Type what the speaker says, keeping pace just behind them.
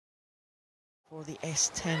For the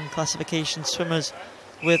S10 classification swimmers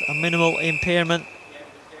with a minimal impairment,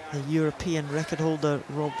 the European record holder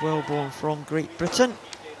Rob Wellborn from Great Britain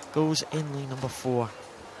goes in lane number 4.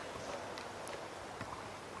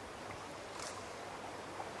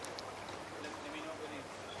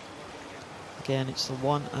 Again, it's the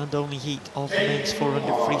one and only heat of the men's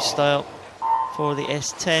 400 freestyle for the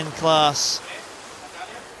S10 class.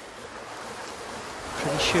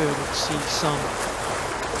 Pretty sure we'll see some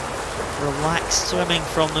relaxed swimming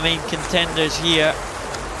from the main contenders here.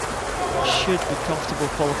 Should be comfortable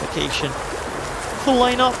qualification. Full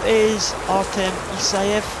lineup is Artem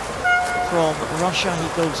Isaev from Russia. He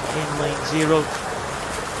goes in lane 0.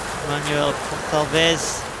 Manuel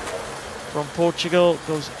Portalvez from Portugal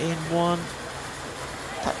goes in 1.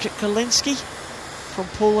 Patrick Kalinski from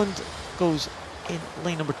Poland goes in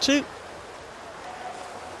lane number 2.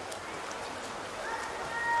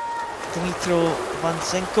 Dmitro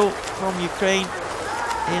Vansenko from Ukraine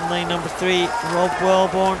in lane number 3. Rob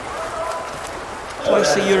Wellborn,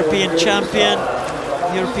 twice the European champion,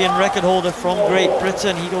 European record holder from Great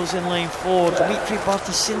Britain. He goes in lane 4. Dmitry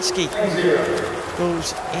Bartosinski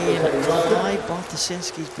goes in 5.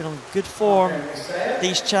 Bartosinski's been on good form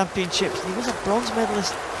these championships. He was a bronze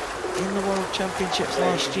medalist in the World Championships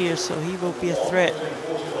last year, so he will be a threat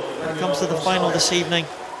when it comes to the final this evening.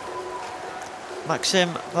 Maxim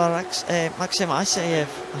Isaev,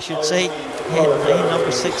 I should say, in lane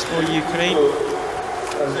number 6 for Ukraine.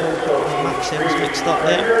 Maxim's mixed up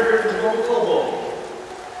there.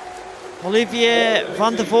 Olivier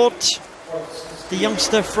van der Voort, the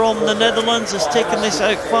youngster from the Netherlands, has taken this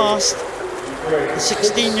out fast. The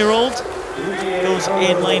 16-year-old goes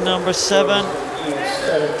in lane number 7.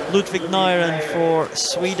 Ludwig Nyren for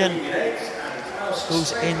Sweden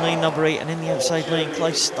goes in lane number 8, and in the outside lane,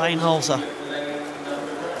 Klaus Steinhalzer.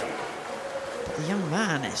 The young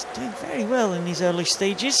man is doing very well in these early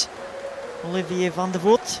stages. Olivier van der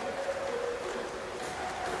Voort.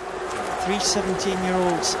 3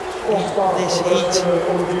 17-year-olds in this heat.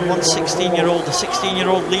 1 16-year-old, the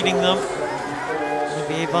 16-year-old leading them.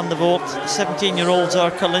 Olivier van der Voort. The 17-year-olds are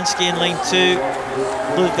Kalinski in lane 2,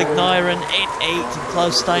 Ludwig Nyren in 8, and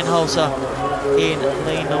Klaus Steinhalzer in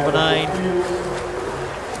lane number 9.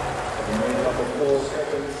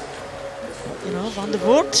 You know, van der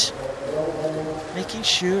Voort making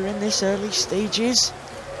sure in this early stages.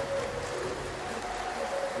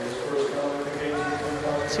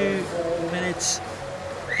 2 minutes,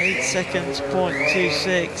 8 seconds,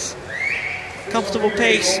 0.26. Comfortable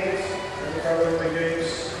pace.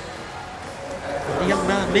 The young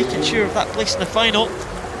man making sure of that place in the final.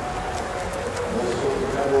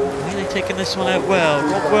 Really taking this one out well.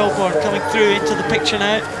 Rob Wellborn coming through into the picture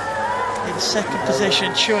now. In second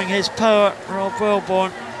position, showing his power. Rob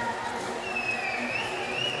Wellborn.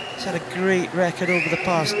 He's had a great record over the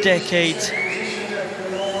past decade.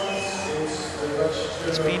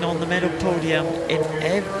 He's been on the medal podium in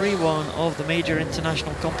every one of the major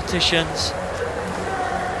international competitions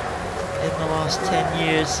in the last 10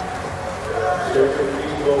 years.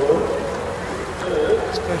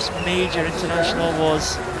 His first major international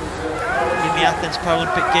was in the Athens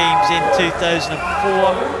Paralympic Games in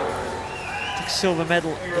 2004. Took silver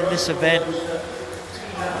medal in this event.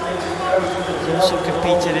 He's also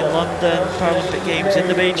competed in London Paralympic Games, in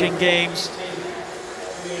the Beijing Games.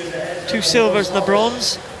 2 silvers and a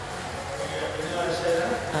bronze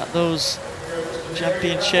at those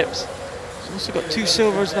championships. He's also got 2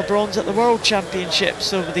 silvers and a bronze at the World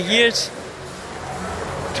Championships over the years.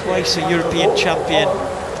 Twice a European champion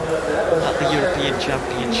at the European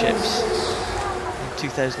Championships in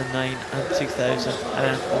 2009 and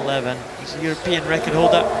 2011. He's a European record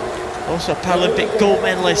holder, also a Paralympic gold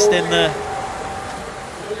medalist in the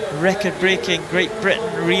record-breaking Great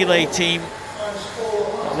Britain relay team.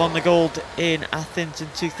 Won the gold in Athens in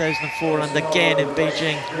 2004 and again in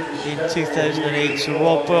Beijing in 2008. So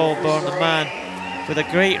Rob Wellborn, the man with a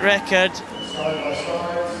great record,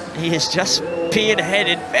 he is just being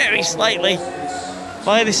headed very slightly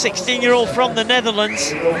by the 16-year-old from the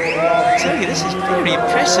Netherlands. I tell you, this is very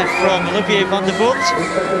impressive from Olivier van der Voort.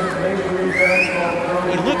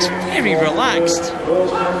 He looks very relaxed.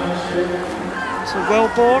 So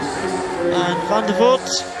Wellborn and van der Voort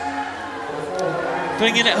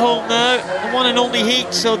bringing it home now, the one and only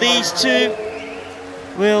heat, so these two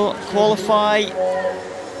will qualify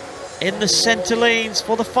in the centre lanes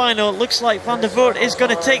for the final. It looks like van der Voort is going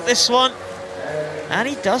to take this one, and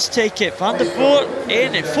he does take it. Van der Voort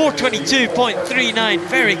in at 4:22.39,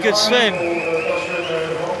 very good swim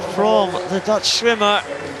from the Dutch swimmer.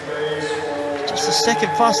 Just a second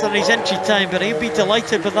faster than his entry time, but he'll be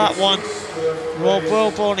delighted with that one. Rob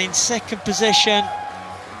Wellborn in second position.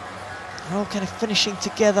 They're all kind of finishing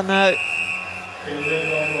together now.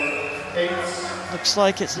 Looks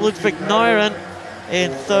like it's Ludwig Nyren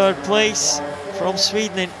in third place from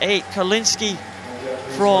Sweden in 8. Karlinski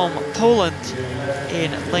from Poland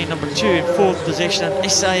in lane number 2 in 4th position, and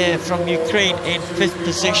Isayev from Ukraine in 5th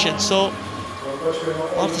position. So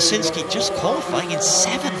Bartosinski just qualifying in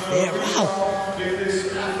 7th there. Wow,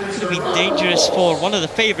 could have been dangerous for one of the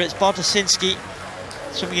favourites. Bartosinski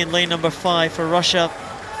swimming in lane number 5 for Russia.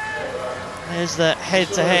 There's the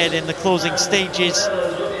head-to-head in the closing stages. A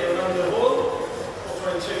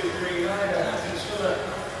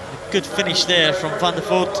good finish there from Van der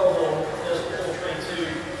Voort.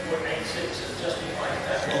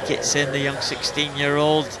 He gets in, the young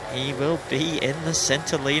 16-year-old. He will be in the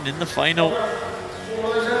centre lane in the final.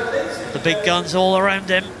 The big guns all around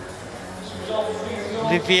him.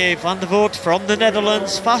 Olivier Van der Voort from the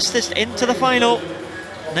Netherlands, fastest into the final.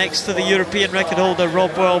 Next to the European record holder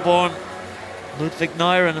Rob Wellborn, Ludwig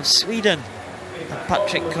Nyren of Sweden, and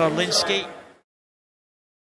Patrick Karlinski.